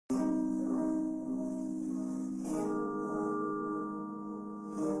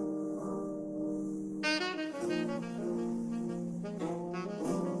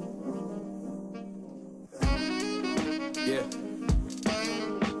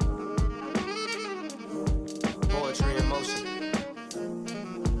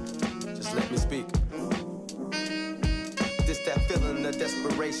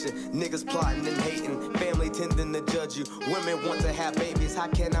situation. Niggas plotting and hating, family tending to judge you. Women want to have babies, how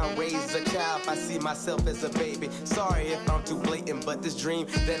can I raise a child if I see myself as a baby? Sorry if I'm too blatant, but this dream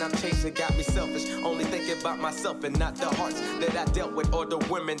that I'm chasing got me selfish. Only thinking about myself and not the hearts that I dealt with, or the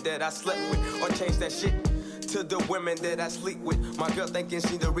women that I slept with, or change that shit to the women that I sleep with. My girl thinking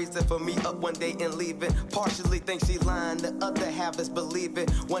she the reason for me up one day and leaving. Partially think she lying, the other half is believing.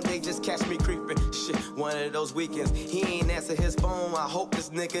 One day just catch me creeping. Shit, one of those weekends, he ain't answer his phone. I hope this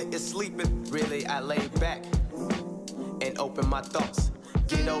nigga is sleeping. Really, I lay back and open my thoughts.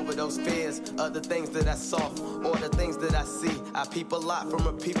 Get over those fears of the things that I saw or the things that I see. I peep a lot from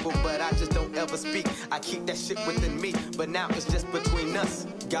a people, but I just don't ever speak. I keep that shit within me, but now it's just between us.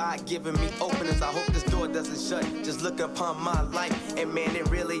 God giving me openings, I hope this door doesn't shut. Just look upon my life, and man, it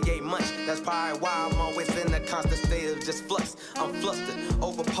really ain't much. That's probably why I'm always in a constant state of just flux. I'm flustered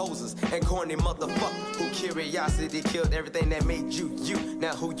over posers and corny motherfuckers who curiosity killed everything that made you, you.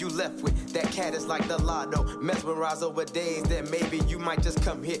 Now who you left with? That cat is like the lotto, mesmerized over days that maybe you might just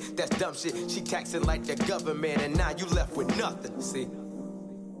come here. That's dumb shit, she taxing like the government, and now you left with nothing. See,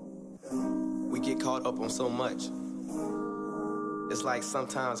 we get caught up on so much. It's like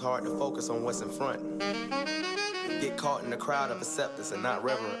sometimes hard to focus on what's in front. Get caught in the crowd of acceptance and not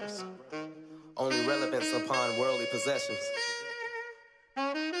reverence. Only relevance upon worldly possessions.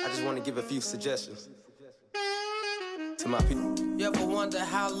 I just want to give a few suggestions to my people. You ever wonder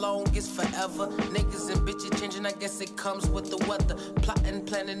how long is forever? Niggas and bitches changing, I guess it comes with the weather. Plotting,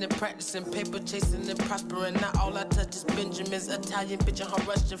 planning, and practicing, paper chasing and prospering. Not all I touch is Benjamin's Italian bitch and her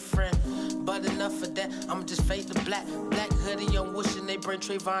Russian friend. But enough of that, I'ma just fade to black. Black hoodie, I'm wishing they bring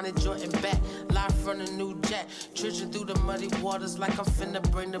Trayvon and Jordan back. Live from the new jack, trudging through the muddy waters like I'm finna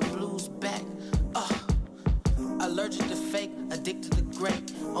bring the blues back. Allergic to fake, addicted to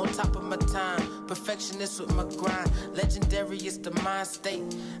great. On top of my time, perfectionist with my grind. Legendary is the mind state.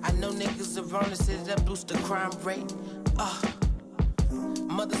 I know niggas around the city that boost the crime rate.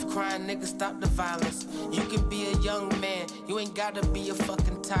 Mothers crying, niggas stop the violence. You can be a young man, you ain't gotta be a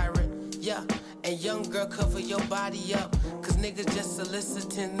fucking tyrant. Yeah, and young girl, cover your body up, cause niggas just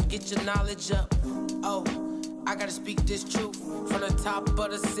soliciting, get your knowledge up. Oh, I gotta speak this truth, from the top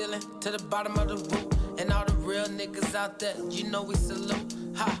of the ceiling to the bottom of the roof. And all the real niggas out there, you know we salute.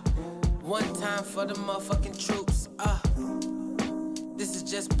 Ha! One time for the motherfucking troops. This is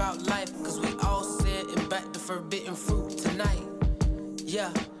just about life, cause we all said and back the forbidden fruit tonight.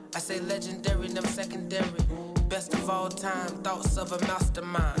 Yeah, I say legendary, never secondary. Best of all time, thoughts of a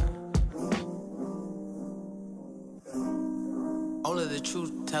mastermind. Only the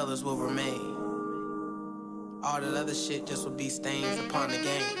truth tellers will remain. All that other shit just will be stains upon the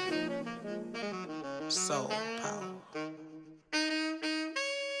game. Soul power.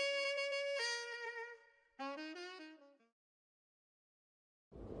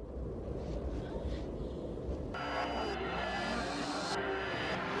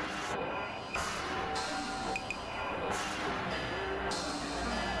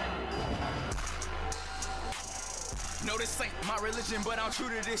 No, this ain't my religion, but I'm true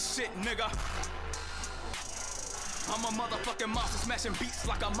to this shit, nigga. I'm a motherfucking monster, smashing beats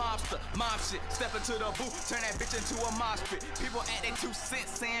like a mobster. Mob shit, step into the booth, turn that bitch into a mosh pit. People add their 2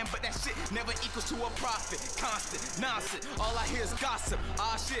 cents saying, but that shit never equals to a profit. Constant, nonsense, all I hear is gossip.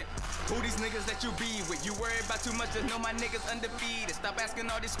 Ah shit, who these niggas that you be with? You worry about too much, just know my niggas undefeated. Stop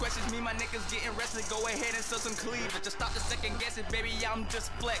asking all these questions, me my niggas getting rested. Go ahead and sell some cleavage. Just stop the second guessing, baby, I'm just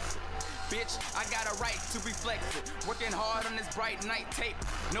flexing. Bitch, I got a right to be flexing. Working hard on this bright night tape,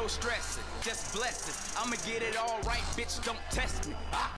 no stressing, just blessings. I'ma get it all right, bitch, don't test me.